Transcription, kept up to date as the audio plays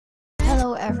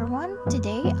everyone,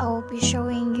 today I will be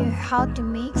showing you how to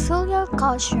make foliar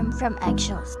calcium from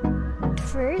eggshells.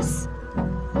 First,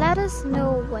 let us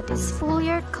know what is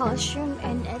foliar calcium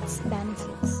and its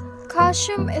benefits.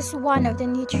 Calcium is one of the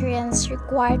nutrients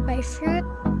required by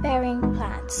fruit-bearing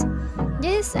plants.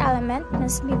 This element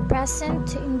must be present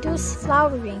to induce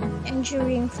flowering and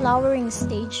during flowering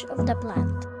stage of the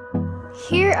plant.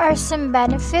 Here are some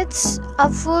benefits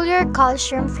of foliar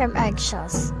calcium from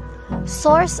eggshells.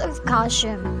 Source of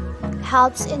calcium: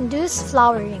 helps induce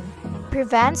flowering,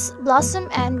 prevents blossom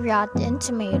end rot in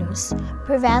tomatoes,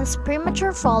 prevents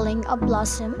premature falling of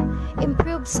blossom,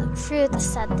 improves fruit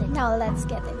setting. Now let's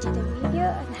get into the video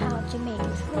on how to make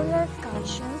foliar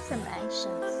calcium from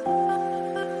eggshells.